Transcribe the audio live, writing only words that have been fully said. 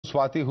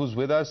Swati, who's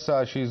with us.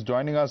 She's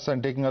joining us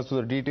and taking us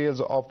through the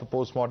details of the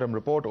post-mortem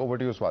report. Over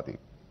to you, Swati.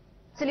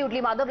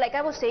 Absolutely, Madhav. Like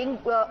I was saying,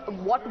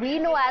 what we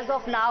know as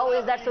of now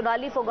is that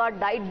Sonali Phogat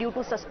died due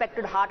to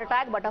suspected heart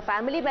attack, but her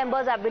family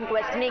members have been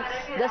questioning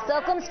the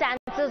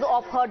circumstances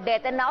of her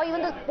death, and now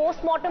even the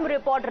post-mortem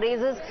report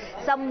raises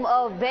some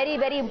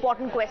very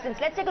important questions.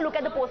 Let's take a look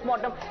at the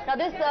post-mortem. Now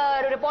this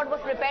report was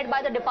prepared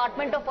by the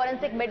Department of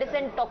Forensic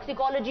Medicine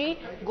Toxicology,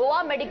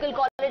 Goa Medical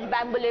College,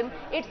 Bambolim.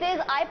 It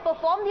says, I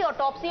performed the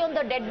autopsy on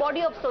the dead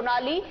body of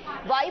Sonali,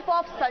 wife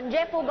of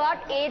Sanjay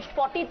Phogat, aged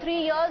 43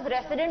 years,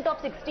 resident of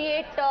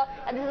 68,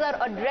 and this is her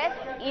address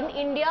in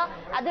India,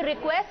 at the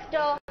request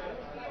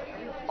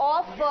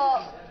of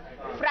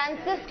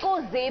Francisco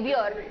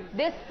Xavier.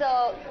 This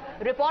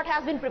report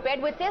has been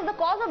prepared, which says the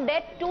cause of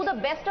death, to the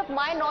best of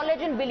my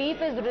knowledge and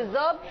belief, is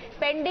reserved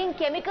pending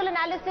chemical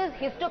analysis,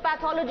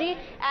 histopathology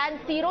and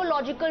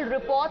serological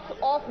reports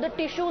of the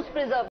tissues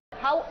preserved.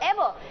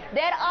 However,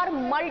 there are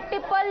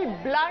multiple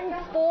blunt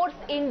force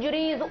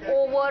injuries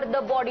over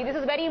the body. This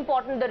is very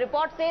important. The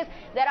report says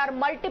there are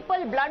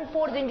multiple blunt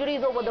force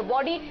injuries over the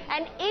body,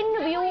 and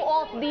in view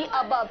of the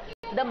above,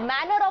 the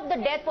manner of the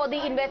death for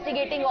the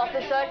investigating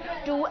officer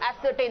to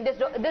ascertain. This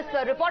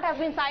report has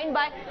been signed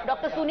by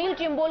Dr. Sunil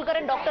Chimbolkar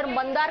and Dr.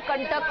 Mandar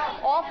Kantak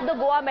of the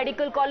Goa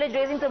Medical College,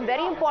 raising some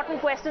very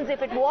important questions.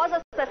 If it was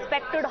a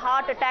suspected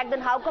heart attack,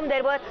 then how come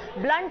there were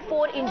blunt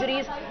force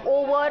injuries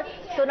over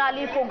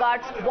Sonali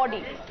Phogat's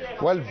body?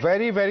 Well,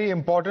 very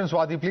important,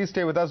 Swati. Please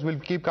stay with us. We'll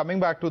keep coming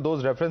back to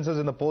those references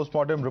in the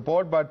post-mortem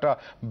report. But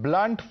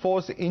blunt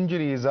force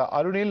injuries,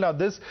 Arunil, now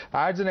this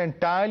adds an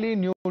entirely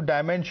new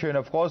dimension.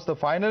 Of course, the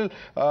final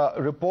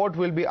report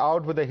will be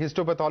out with the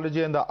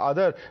histopathology and the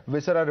other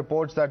viscera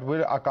reports that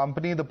will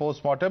accompany the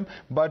post-mortem.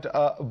 But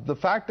the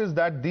fact is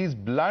that these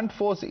blunt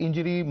force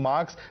injury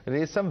marks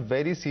raise some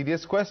very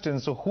serious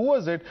questions. So who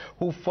was it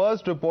who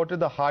first reported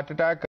the heart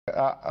attack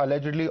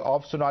allegedly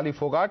of Sonali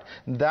Phogat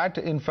that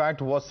in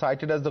fact was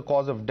cited as the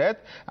cause of death,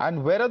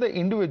 and where are the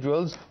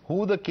individuals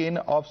who the kin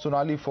of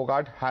Sonali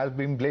Phogat has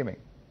been blaming?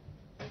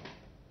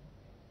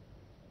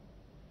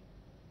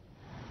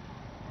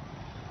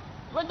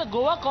 Well, the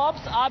Goa cops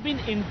have been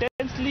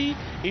intensely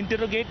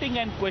interrogating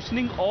and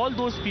questioning all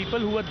those people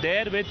who were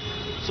there with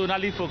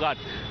Sonali Phogat.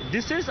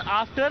 This is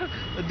after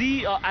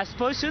the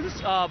aspersions,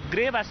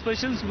 grave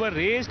aspersions were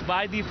raised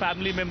by the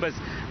family members.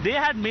 They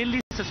had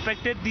mainly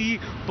suspected the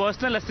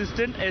personal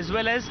assistant as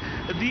well as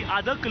the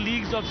other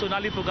colleagues of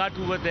Sonali Phogat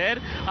who were there.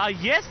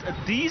 Yes,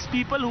 these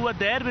people who were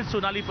there with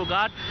Sonali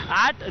Phogat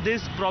at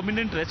this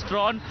prominent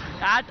restaurant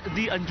at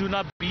the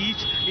Anjuna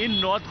beach in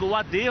North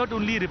Goa, they had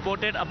only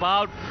reported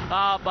about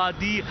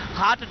the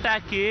heart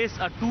attack case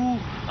to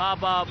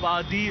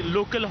the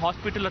local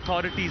hospital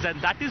authorities,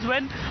 and that is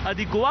when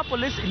the Goa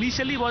police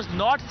initially was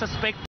not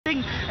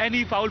suspecting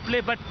any foul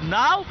play. But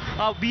now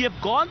we have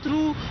gone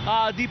through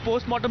the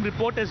post-mortem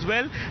report as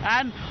well,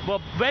 and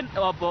when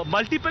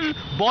multiple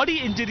body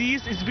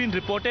injuries is being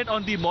reported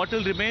on the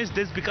mortal remains,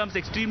 this becomes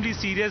extremely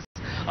serious.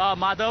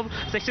 Madhav,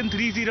 section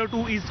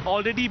 302 is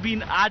already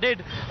been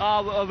added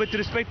with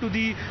respect to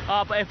the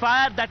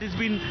FIR that has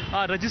been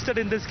registered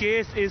in this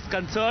case is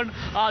concerned.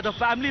 The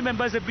family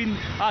members have been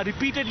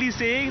repeatedly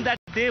saying that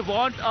they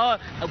want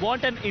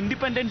an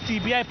independent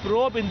CBI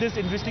probe in this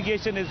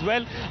investigation as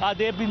well.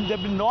 They've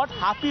been not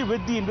happy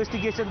with the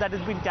investigation that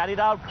has been carried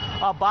out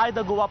by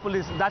the Goa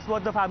police. That's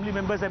what the family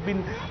members have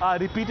been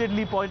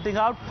repeatedly pointing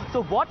out.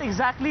 So what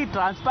exactly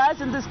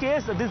transpires in this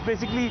case? This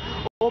basically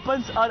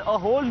opens a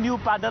whole new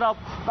pattern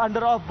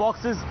of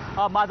boxes,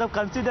 Madhav,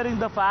 considering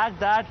the fact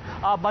that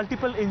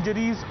multiple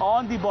injuries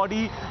on the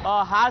body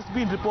has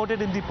been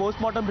reported in the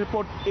post-mortem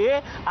report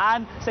A,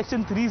 and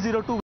section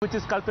 302, which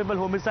is culpable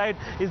homicide,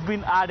 is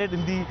being added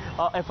in the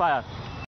FIR.